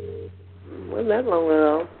 Wasn't that long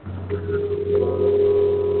ago.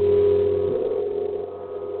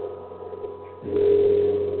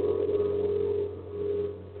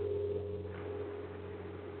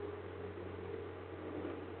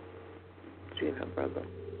 Gee, her brother.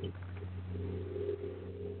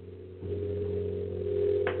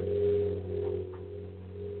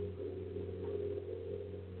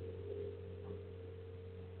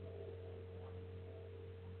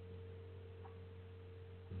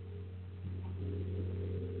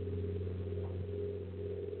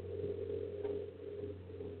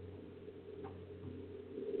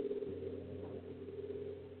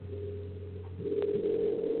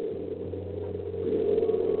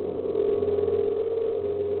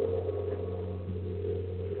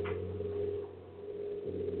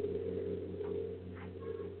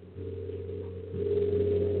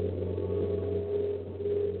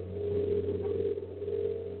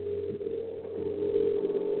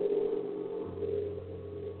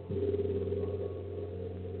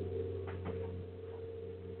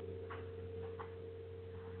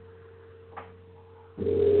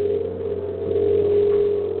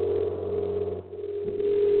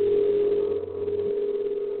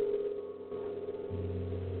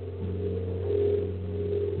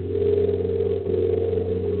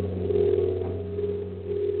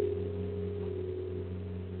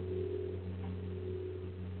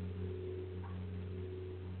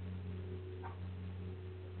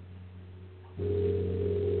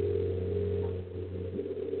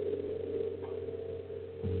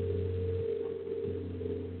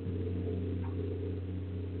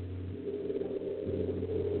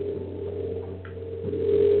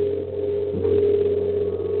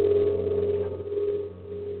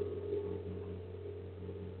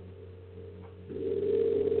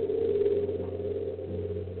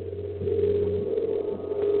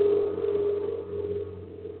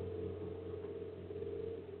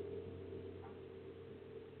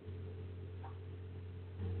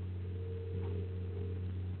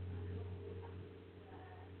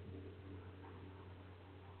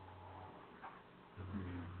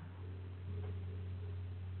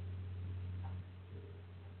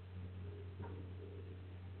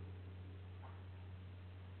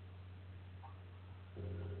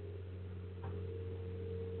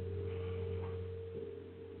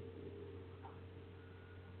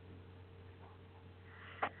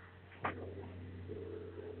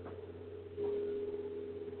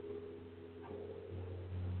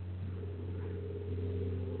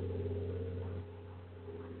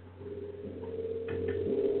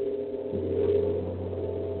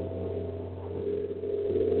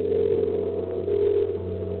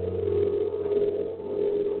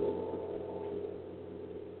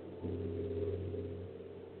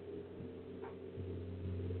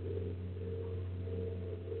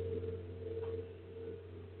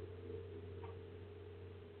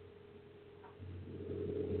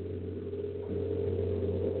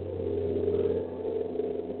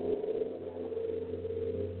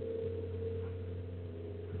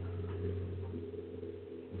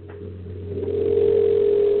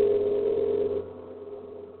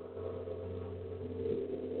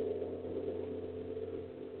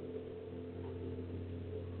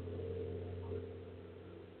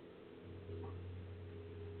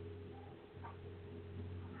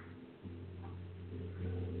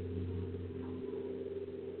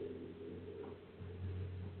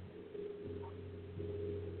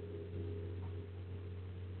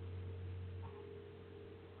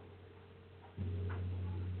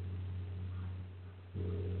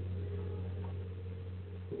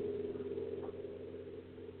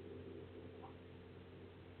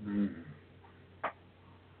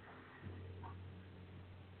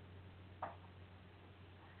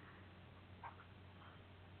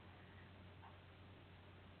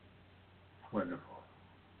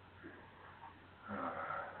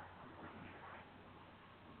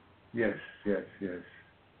 Yes, yes, yes.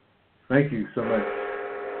 Thank you so much.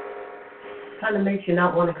 Kind of makes you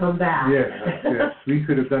not want to come back. Yes, yes. We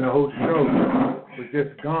could have done a whole show with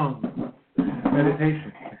just Gong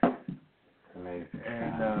meditation. Amazing.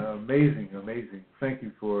 And amazing. Thank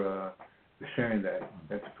you for sharing that.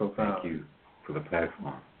 That's profound. Thank you for the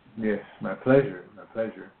platform. Yes, my pleasure.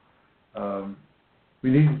 We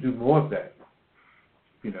need to do more of that.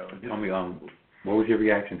 You know. Tell me, what was your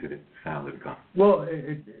reaction to the sound of the gong? Well,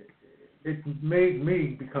 it made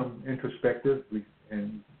me become introspective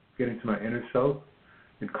and get into my inner self.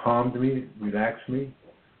 It calmed me, relaxed me.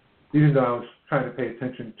 Even though I was trying to pay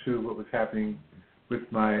attention to what was happening with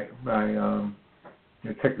my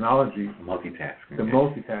technology,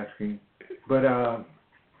 multitasking. But I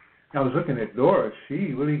was looking at Dora.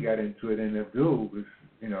 She really got into it, and Abdul was,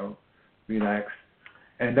 relaxed,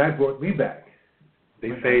 and that brought me back. They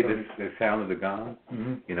say the sound of the gong,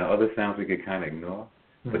 other sounds we could kind of ignore,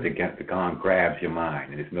 but the gong grabs your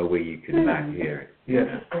mind, and there's no way you can not hear it. Yes.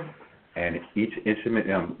 And each instrument,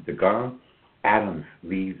 the gong, atoms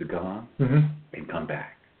leave the gong and come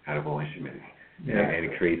back out of all instruments. Yeah. And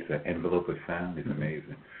it creates an envelope of sound. It's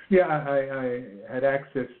amazing. Yeah, I had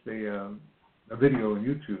accessed a video on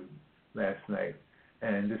YouTube last night,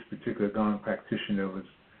 and this particular gong practitioner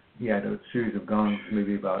he had a series of gongs,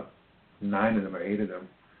 maybe about 9 of them or 8 of them,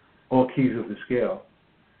 all keys of the scale,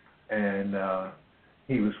 and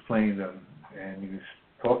he was playing them, and he was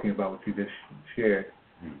talking about what you just shared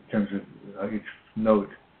in terms of each note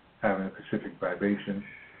having a specific vibration.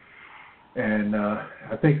 And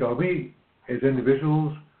I think, are we as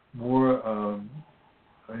individuals more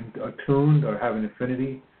attuned or have an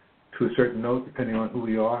affinity to a certain note depending on who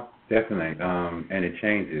we are? Definitely, and it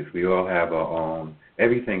changes. We all have our own,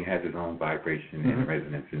 everything has its own vibration and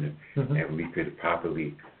resonance in it, and we could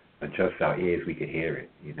properly adjust our ears, we could hear it,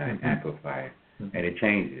 and amplify it, and it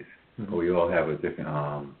changes. But we all have a different,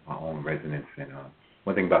 our own resonance, and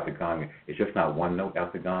one thing about the gong, it's just not one note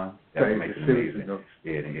out the gong. That's what makes it amazing.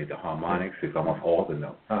 Yeah, the harmonics, it's almost all the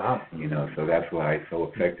notes. So that's why it's so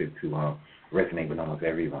effective to resonate with almost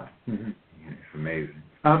everyone. It's amazing.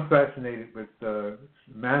 I'm fascinated with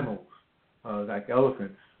mammals like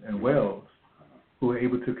elephants and whales who are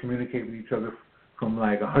able to communicate with each other from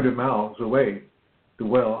like 100 miles away, the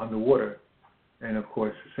well underwater. And of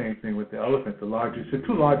course, the same thing with the elephant, the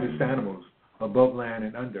two largest animals above land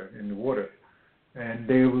and under in the water. And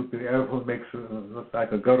the elephant makes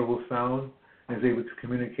like a guttural sound and is able to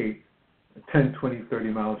communicate 10, 20, 30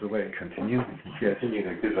 miles away. Continue. Yes. Continue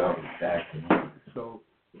to give out exactly. So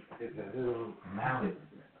it's a little mallet.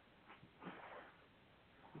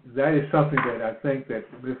 That is something that I think that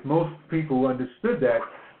if most people understood that,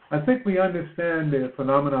 I think we understand the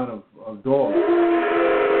phenomenon of dogs.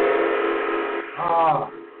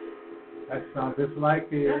 That sounds just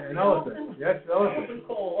like an elephant. Yes, elephant.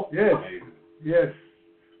 Yes.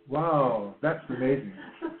 Wow, that's amazing.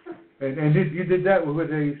 And you did that with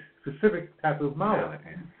a specific type of mallet.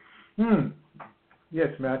 Yes,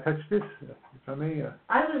 may I touch this? If I may.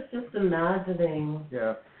 I was just imagining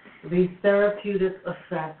the therapeutic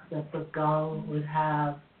effects that the gong would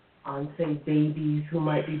have on, say, babies who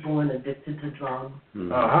might be born addicted to drugs.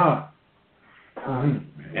 And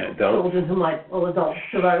adults. Children who might, adults,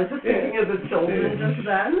 because I was just thinking of the children just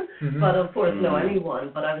then, but of course, no,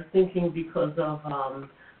 anyone. But I was thinking because of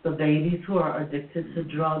the babies who are addicted to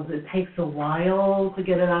drugs, it takes a while to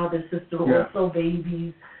get it out of their system. Also,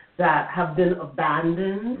 babies that have been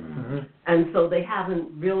abandoned, and so they haven't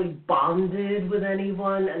really bonded with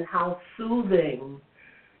anyone, and how soothing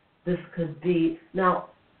this could be. Now,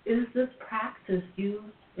 is this practice used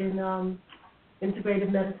in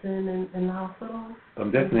integrative medicine in the hospital?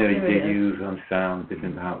 Definitely they use sound,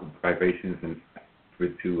 different vibrations, and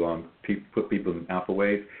to put people in alpha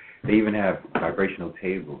waves. They even have vibrational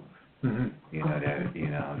tables,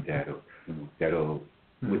 that'll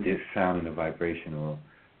with this sound and the vibration will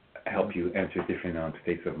help you enter different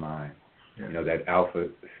states of mind. That alpha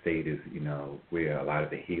state is, where a lot of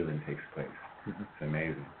the healing takes place. It's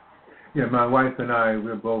amazing. Yeah, my wife and I,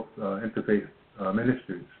 we're both interfaith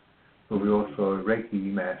ministers, but we're also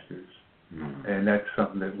Reiki masters. And that's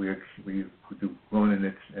something that we've grown in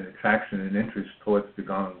an attraction and interest towards the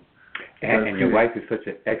gong. And your wife is such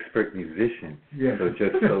an expert musician, so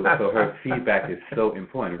her feedback is so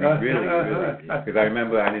important. Really, because I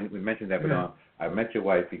remember we mentioned that, but I met your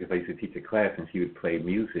wife because I used to teach a class and she would play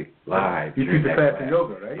music live. You teach a class in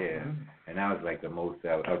yoga, right? Yeah. Mm-hmm. And that was like the most,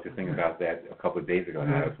 I was just thinking about that a couple of days ago.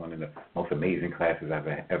 That was one of the most amazing classes I've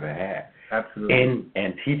ever had. Absolutely.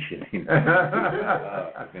 And teaching, you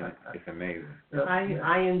know. It's amazing.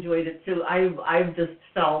 I enjoyed it too. I've just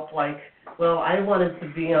felt like, well, I wanted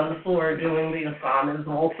to be on the floor doing the asanas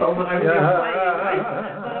also, but I was playing.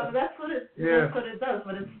 Right? But that's what it does.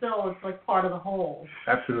 But it's like part of the whole.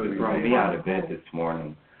 Absolutely. It brought me out of bed this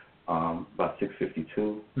morning, about 6:52.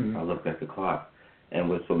 Mm-hmm. I looked at the clock, and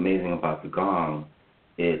what's so amazing about the gong,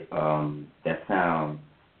 that sound,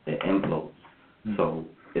 it implodes. Mm-hmm. So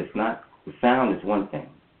it's not, the sound is one thing,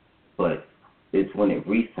 but it's when it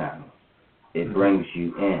resounds, it brings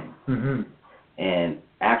you in. Mm-hmm. And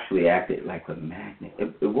actually acted like a magnet.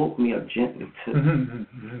 It woke me up gently too.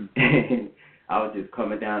 Mm-hmm. And I was just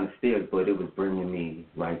coming down the stairs, but it was bringing me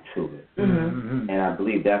right to it. Mm-hmm. And I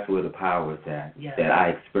believe that's where the power is at, that I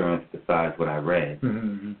experienced besides what I read.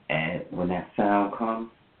 Mm-hmm. And when that sound comes,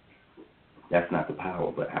 that's not the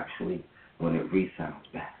power, but actually when it resounds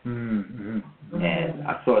back. Mm-hmm. And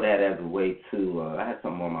I saw that as a way to, I had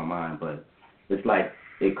something on my mind, but it's like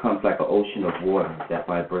it comes like an ocean of water, that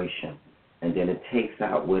vibration. And then it takes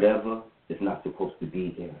out whatever is not supposed to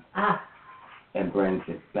be there and brings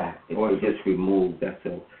it back. It just removes. That's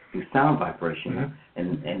a sound vibration.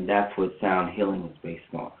 Mm-hmm. And that's what sound healing is based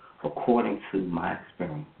on, according to my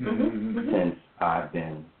experience. Mm-hmm. Since I've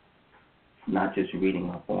been not just reading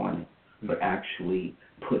up on it, but actually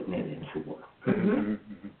putting it into work.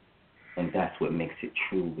 Mm-hmm. And that's what makes it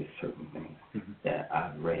true with certain things that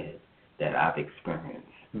I've read, that I've experienced.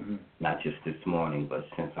 Mm-hmm. Not just this morning, but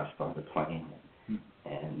since I started playing it.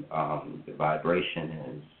 Mm-hmm. And the vibration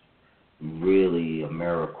is really a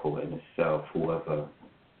miracle in itself. Whoever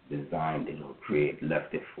designed it or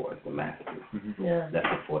left it for us, the masters. Mm-hmm. Left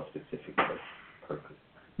it for a specific purpose.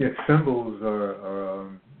 Yes, symbols are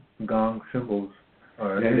gong symbols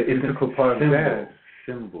are an integral part of jazz.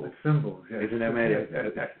 Symbols. Symbols, yes. Isn't that amazing?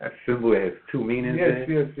 A symbol has two meanings. Yes.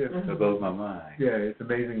 Mm-hmm. That blows my mind. Yeah, it's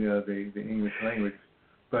amazing the English language.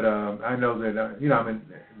 But I know that, I'm a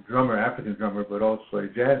drummer, African drummer, but also a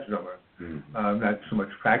jazz drummer. Mm-hmm. I'm not so much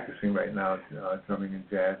practicing right now drumming in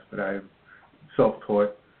jazz, but I'm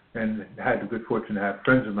self-taught and had the good fortune to have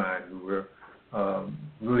friends of mine who were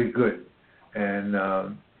really good. And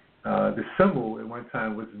the cymbal at one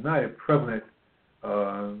time was not a prevalent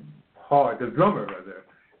part, the drummer, rather,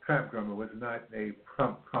 tramp drummer, was not a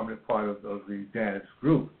prominent part of the jazz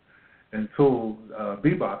group until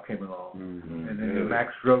bebop came along, and then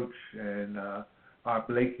Max Roach and Art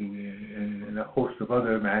Blakey and a host of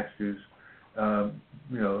other masters,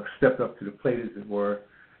 stepped up to the plate, as it were,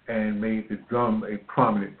 and made the drum a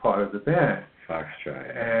prominent part of the band.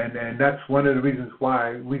 Foxtrot. And that's one of the reasons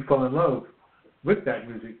why we fell in love with that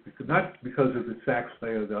music, not because of the sax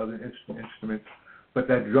player or the other instruments, but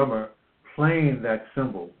that drummer playing that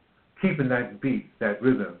cymbal, keeping that beat, that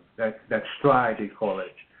rhythm, that stride, they call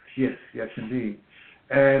it. Yes, indeed.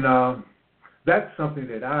 And that's something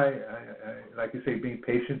that I like to say, being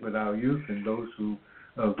patient with our youth and those who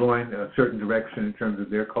are going a certain direction in terms of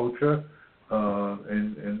their culture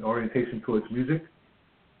and orientation towards music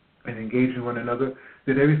and engaging one another,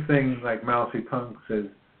 that everything, like Mao Zedong says,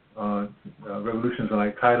 revolutions are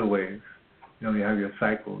like tidal waves. You have your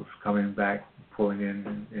cycles coming back, pulling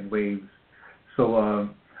in waves. So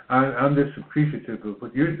I'm just appreciative of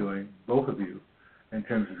what you're doing, both of you, in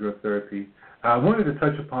terms of your therapy. I wanted to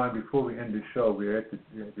touch upon, before we end the show, we're at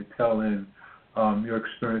the tail end, your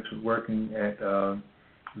experience with working at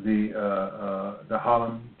the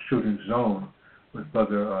Harlem Children's Zone with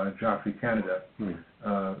Brother Geoffrey Canada.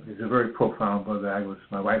 He's a very profound brother.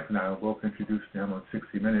 My wife and I were both introduced to him on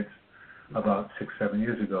 60 Minutes about 6-7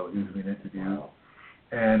 years ago. He was being interviewed. Wow.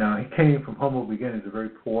 And he came from humble beginnings, a very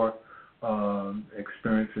poor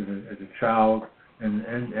experience as a child in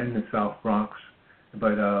the South Bronx,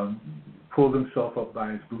 but pulled himself up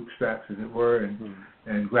by his bootstraps, as it were,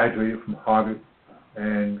 and graduated from Harvard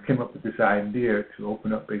and came up with this idea to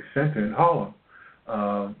open up a center in Harlem.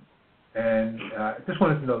 And I just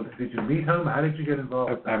wanted to know, did you meet him? How did you get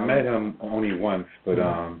involved? I met him only once, but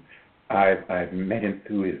I've met him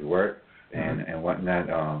through his work and whatnot.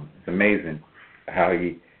 It's amazing how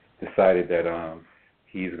he decided that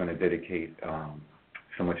he's going to dedicate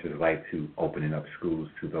so much of his life to opening up schools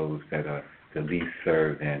to those that are the least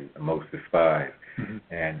served and the most despised.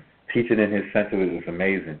 And teaching in his center was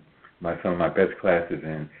amazing. Some of my best classes,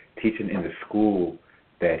 and teaching in the school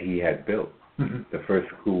that he had built. The first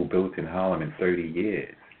school built in Harlem in 30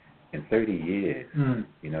 years. In 30 years.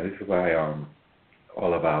 This is why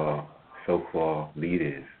all of our so-called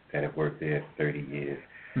leaders, that have worked there 30 years.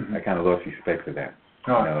 I kind of lost respect for that.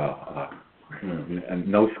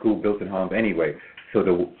 No school built in Harlem anyway. So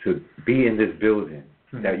to be in this building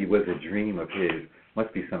that was a dream of his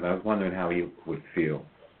must be something. I was wondering how he would feel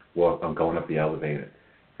while I'm going up the elevator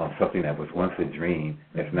on something that was once a dream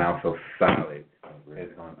that's now so solid.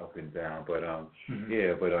 It's gone up and down. But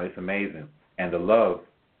it's amazing. And the love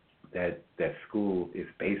that school is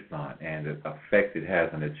based on and the effect it has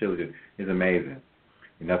on the children is amazing.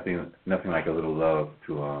 Nothing like a little love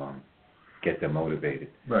to get them motivated.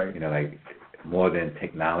 Right. Like more than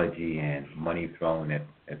technology and money thrown at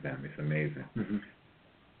them. It's amazing.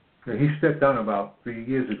 Yeah, he stepped down about 3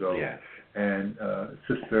 years ago. Yes. And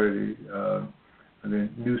sister, the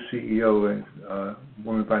new CEO is a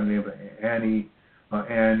woman by the name of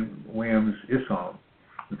Ann Williams Isam,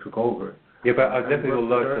 who took over. Yeah, but I definitely would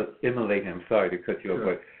love to emulate him. Sorry to cut you off,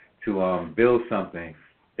 but to build something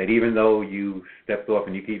that even though you stepped off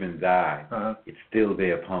and you could even die, it's still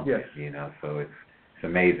there pumping. Yes. So it's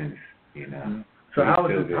amazing. So how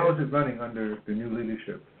is it running under the new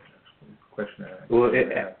leadership? Question Well,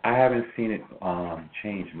 I haven't seen it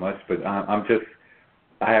change much, but I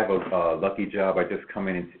have a lucky job. I just come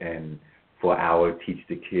in and for an hour teach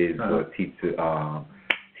the kids or teach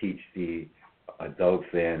the adults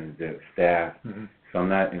and the staff. So I'm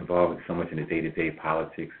not involved so much in the day-to-day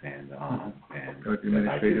politics and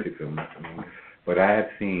administrative. But I have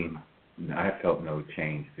felt no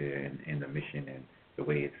change there in the mission and the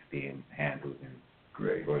way it's being handled and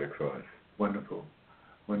brought across. Wonderful.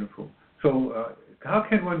 So how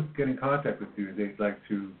can one get in contact with you if they'd like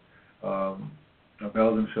to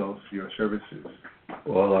avail themselves to your services?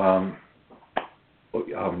 Well,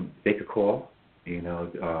 they could call.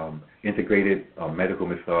 Integrated Medical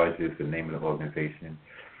Massage is the name of the organization.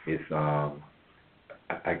 It's I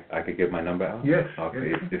could give my number out? Yes.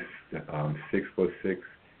 Okay, yes. It's just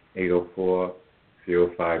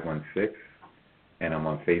 646-804-0516. And I'm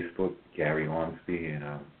on Facebook, Gary Ormsby, and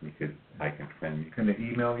you could like and friend me. Can they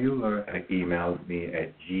email you or? Email me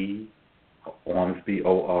at Ormsby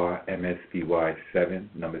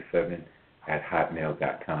ORMSBY7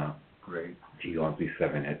 @hotmail.com. Great.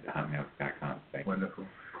 Ormsby7 @hotmail.com. Thank you. Wonderful.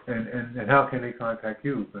 And how can they contact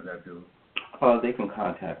you for that, do? They can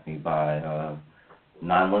contact me by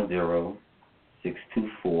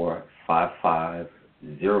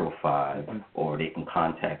 910-624-5505, or they can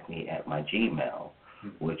contact me at my Gmail,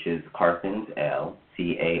 which is Carthins,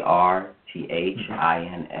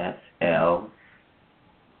 CARTHINSL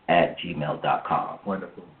 @gmail.com.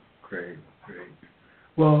 Wonderful. Great.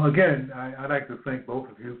 Well, again, I'd like to thank both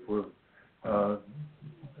of you for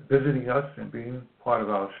visiting us and being part of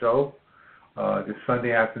our show this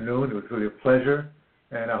Sunday afternoon. It was really a pleasure,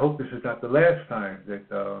 and I hope this is not the last time that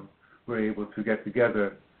we're able to get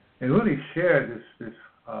together and really share this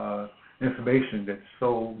information that's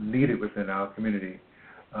so needed within our community.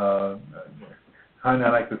 And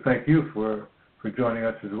I'd like to thank you for joining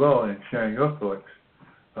us as well and sharing your thoughts.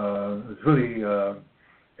 It was really a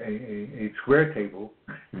square table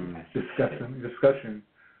discussion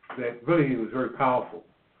that really was very powerful.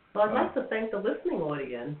 Well, I'd like to thank the listening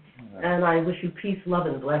audience, and I wish you peace, love,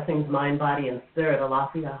 and blessings, mind, body, and spirit.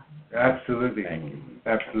 Alafia. Absolutely.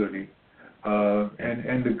 Absolutely.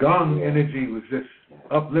 And the Gong energy was just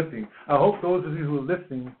uplifting. I hope those of you who are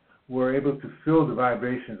listening were able to feel the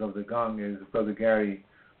vibrations of the Gong as Brother Gary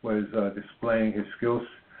was displaying his skills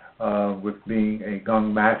with being a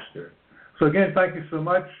Gong master. So again, thank you so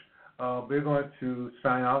much. We're going to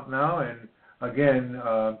sign out now, and again,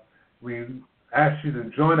 we ask you to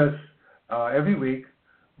join us every week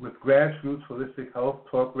with Grassroots Holistic Health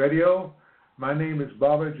Talk Radio. My name is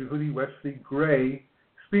Baba Jehudi Wesley Gray,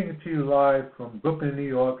 speaking to you live from Brooklyn, New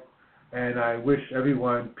York, and I wish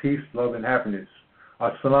everyone peace, love, and happiness.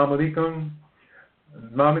 Assalamu alaikum,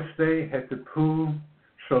 namaste, hetipu,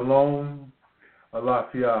 shalom,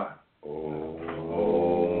 alafia.